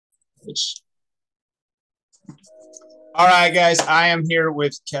Which, all right, guys, I am here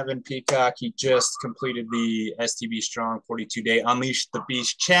with Kevin Peacock. He just completed the STB Strong 42-day Unleash the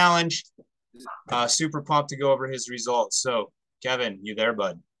Beast Challenge. Super pumped to go over his results. So, Kevin, you there,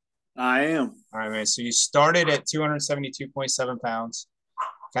 bud? I am. All right, man. So you started at 272.7 pounds.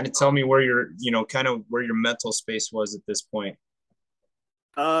 Kind of tell me where kind of where your mental space was at this point.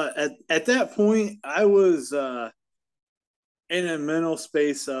 At that point, I was in a mental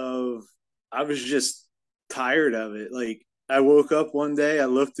space of I was just tired of it. Like I woke up one day, I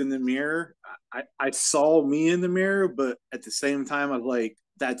looked in the mirror, I saw me in the mirror, but at the same time, I was like,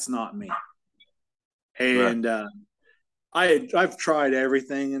 that's not me. Right. And I've tried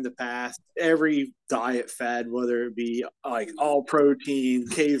everything in the past, every diet fad, whether it be like all protein,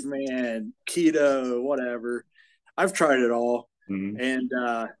 caveman, keto, whatever. I've tried it all, Mm-hmm. and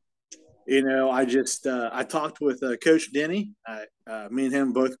I just I talked with Coach Denny. Me and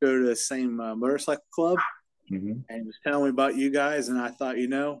him both go to the same motorcycle club, Mm-hmm. and he was telling me about you guys, and I thought,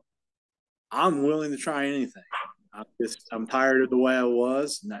 I'm willing to try anything. I'm tired of the way I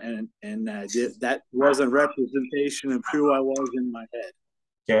was, and that wasn't a representation of who I was in my head.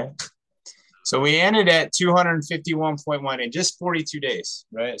 Okay. So we ended at 251.1 in just 42 days,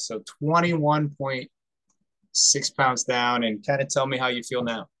 right? So 21.6 pounds down, and kind of tell me how you feel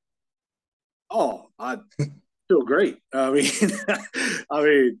now. Oh, I feel great. I mean, I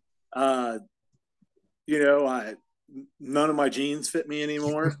mean, uh, I none of my jeans fit me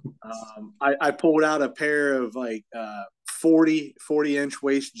anymore. I pulled out a pair of like 40-inch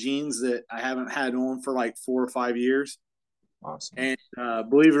waist jeans that I haven't had on for like 4 or 5 years. Awesome. And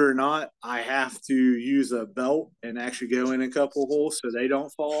believe it or not, I have to use a belt and actually go in a couple holes so they don't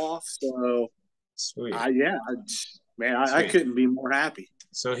fall off. So, Sweet. I Sweet. couldn't be more happy.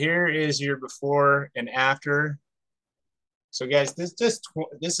 So here is your before and after. So guys, this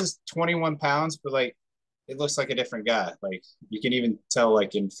is 21 pounds, but like it looks like a different guy. Like you can even tell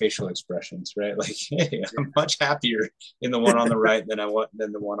like in facial expressions, right? Like, hey, I'm much happier in the one on the right than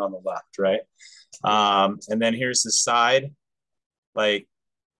the one on the left, right? And then here's the side, like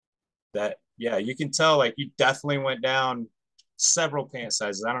that. Yeah, you can tell like you definitely went down several pant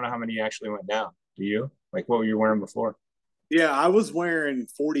sizes. I don't know how many you actually went down. Do you? Like what were you wearing before? Yeah, I was wearing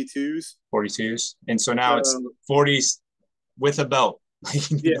 42s. 42s. And so now it's So 40s with a belt.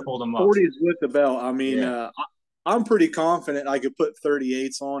 Like you need yeah, to hold them up. 40s with the belt. I mean, Yeah. I'm pretty confident I could put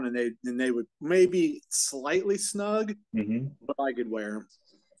 38s on and they would maybe slightly snug, Mm-hmm. but I could wear them.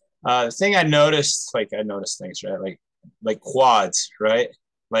 The thing I noticed things, right? Like quads, right?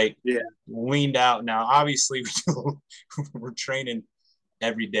 Like Yeah. leaned out. Now, obviously, we're training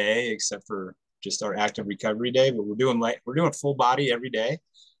every day except for just our active recovery day, but we're doing full body every day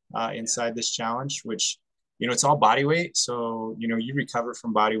inside this challenge, which it's all body weight. So you recover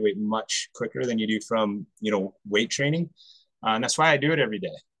from body weight much quicker than you do from weight training, and that's why I do it every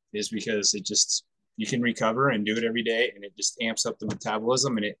day. Is because it just you can recover and do it every day, and it just amps up the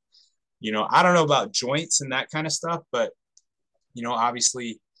metabolism, and I don't know about joints and that kind of stuff, but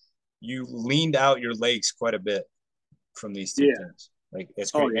obviously you leaned out your legs quite a bit from these two Yeah. things. Like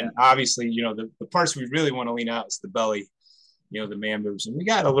it's Oh great. yeah. And obviously, the parts we really want to lean out is the belly, the man boobs. And we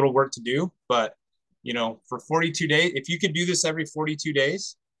got a little work to do, but for 42 days, if you could do this every 42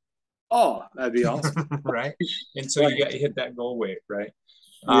 days, Oh, that'd be awesome. right? Until you got Like, to hit that goal weight, right?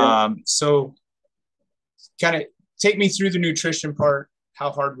 yeah. So kind of take me through the nutrition part.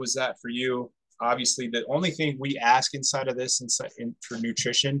 How hard was that for you? Obviously, the only thing we ask inside of this for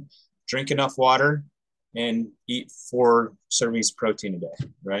nutrition, drink enough water and eat 4 servings of protein a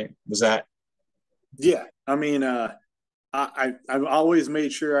day, right? Was that Yeah. I mean, I've always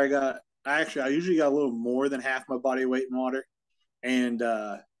made sure I usually got a little more than half my body weight in water. And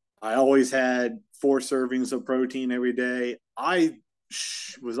I always had 4 servings of protein every day. I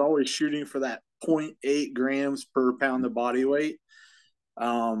was always shooting for that zero point 0.8 grams per pound of body weight.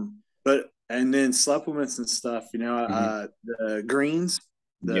 But and then supplements and stuff, mm-hmm. the greens,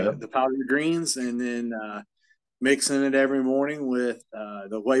 Yep. the powdered greens, and then mixing it every morning with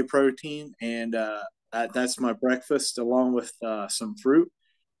the whey protein, and that's my breakfast along with some fruit.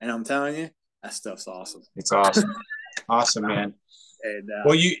 And I'm telling you, that stuff's awesome. It's awesome. Awesome, man. And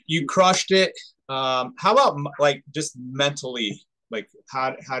Well, you crushed it. How about like just mentally? Like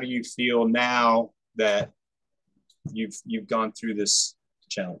how do you feel now that you've gone through this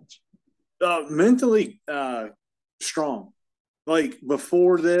challenge? mentally strong. Like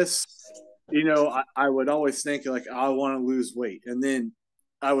before this, I would always think like I want to lose weight, and then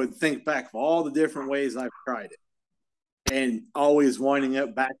I would think back of all the different ways I've tried it, and always winding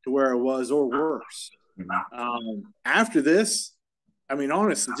up back to where I was or worse. Mm-hmm. After this, I mean,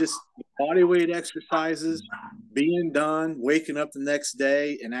 honestly, just body weight exercises, being done, waking up the next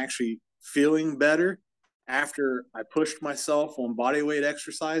day, and actually feeling better after I pushed myself on body weight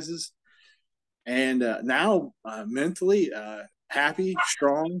exercises. And now mentally happy,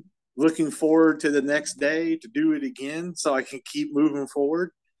 strong, looking forward to the next day to do it again so I can keep moving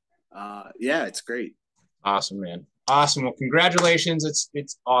forward. Yeah, it's great. Awesome, man. Awesome. Well, congratulations.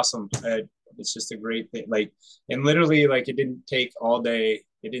 It's awesome. It's just a great thing. Like, and literally, like, it didn't take all day.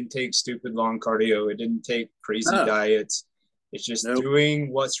 It didn't take stupid long cardio. It didn't take crazy diets. It's just Nope.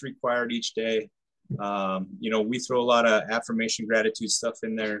 doing what's required each day. We throw a lot of affirmation, gratitude stuff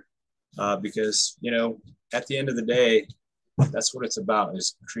in there because, at the end of the day, that's what it's about,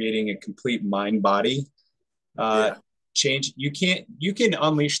 is creating a complete mind body Yeah. change. You can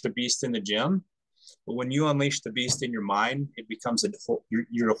unleash the beast in the gym, but when you unleash the beast in your mind, it becomes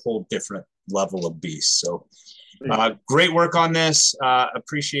you're a whole different level of beast. So great work on this.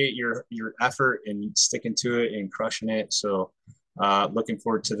 Appreciate your effort and sticking to it and crushing it. So looking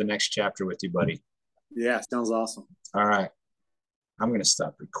forward to the next chapter with you, buddy. Yeah, sounds awesome. All right. I'm going to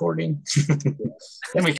stop recording. Then we